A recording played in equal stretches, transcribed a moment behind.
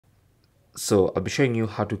So I'll be showing you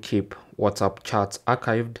how to keep WhatsApp chats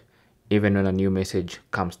archived even when a new message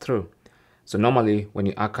comes through. So normally when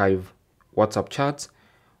you archive WhatsApp chats,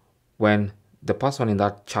 when the person in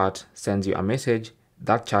that chat sends you a message,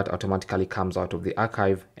 that chat automatically comes out of the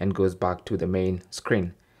archive and goes back to the main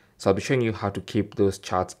screen. So I'll be showing you how to keep those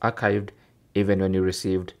chats archived even when you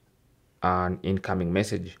received an incoming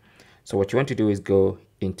message. So what you want to do is go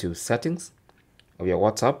into settings of your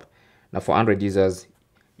WhatsApp. Now for Android users,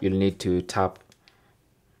 you'll need to tap.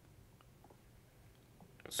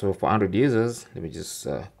 So for Android users, let me just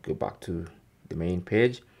go back to the main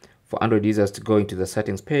page. For Android users to go into the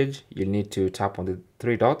settings page, you'll need to tap on the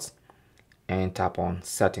three dots and tap on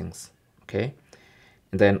settings. Okay.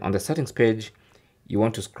 And then on the settings page, you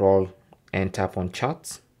want to scroll and tap on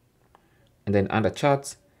chats. And then under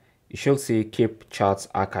chats, you should see keep chats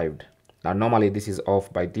archived. Now normally this is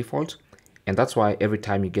off by default, and that's why every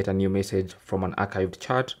time you get a new message from an archived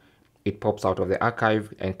chat, it pops out of the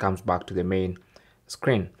archive and comes back to the main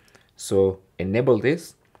screen. So enable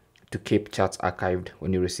this to keep chats archived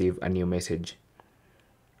when you receive a new message.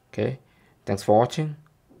 Okay, thanks for watching.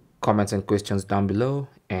 Comments and questions down below,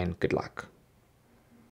 and good luck.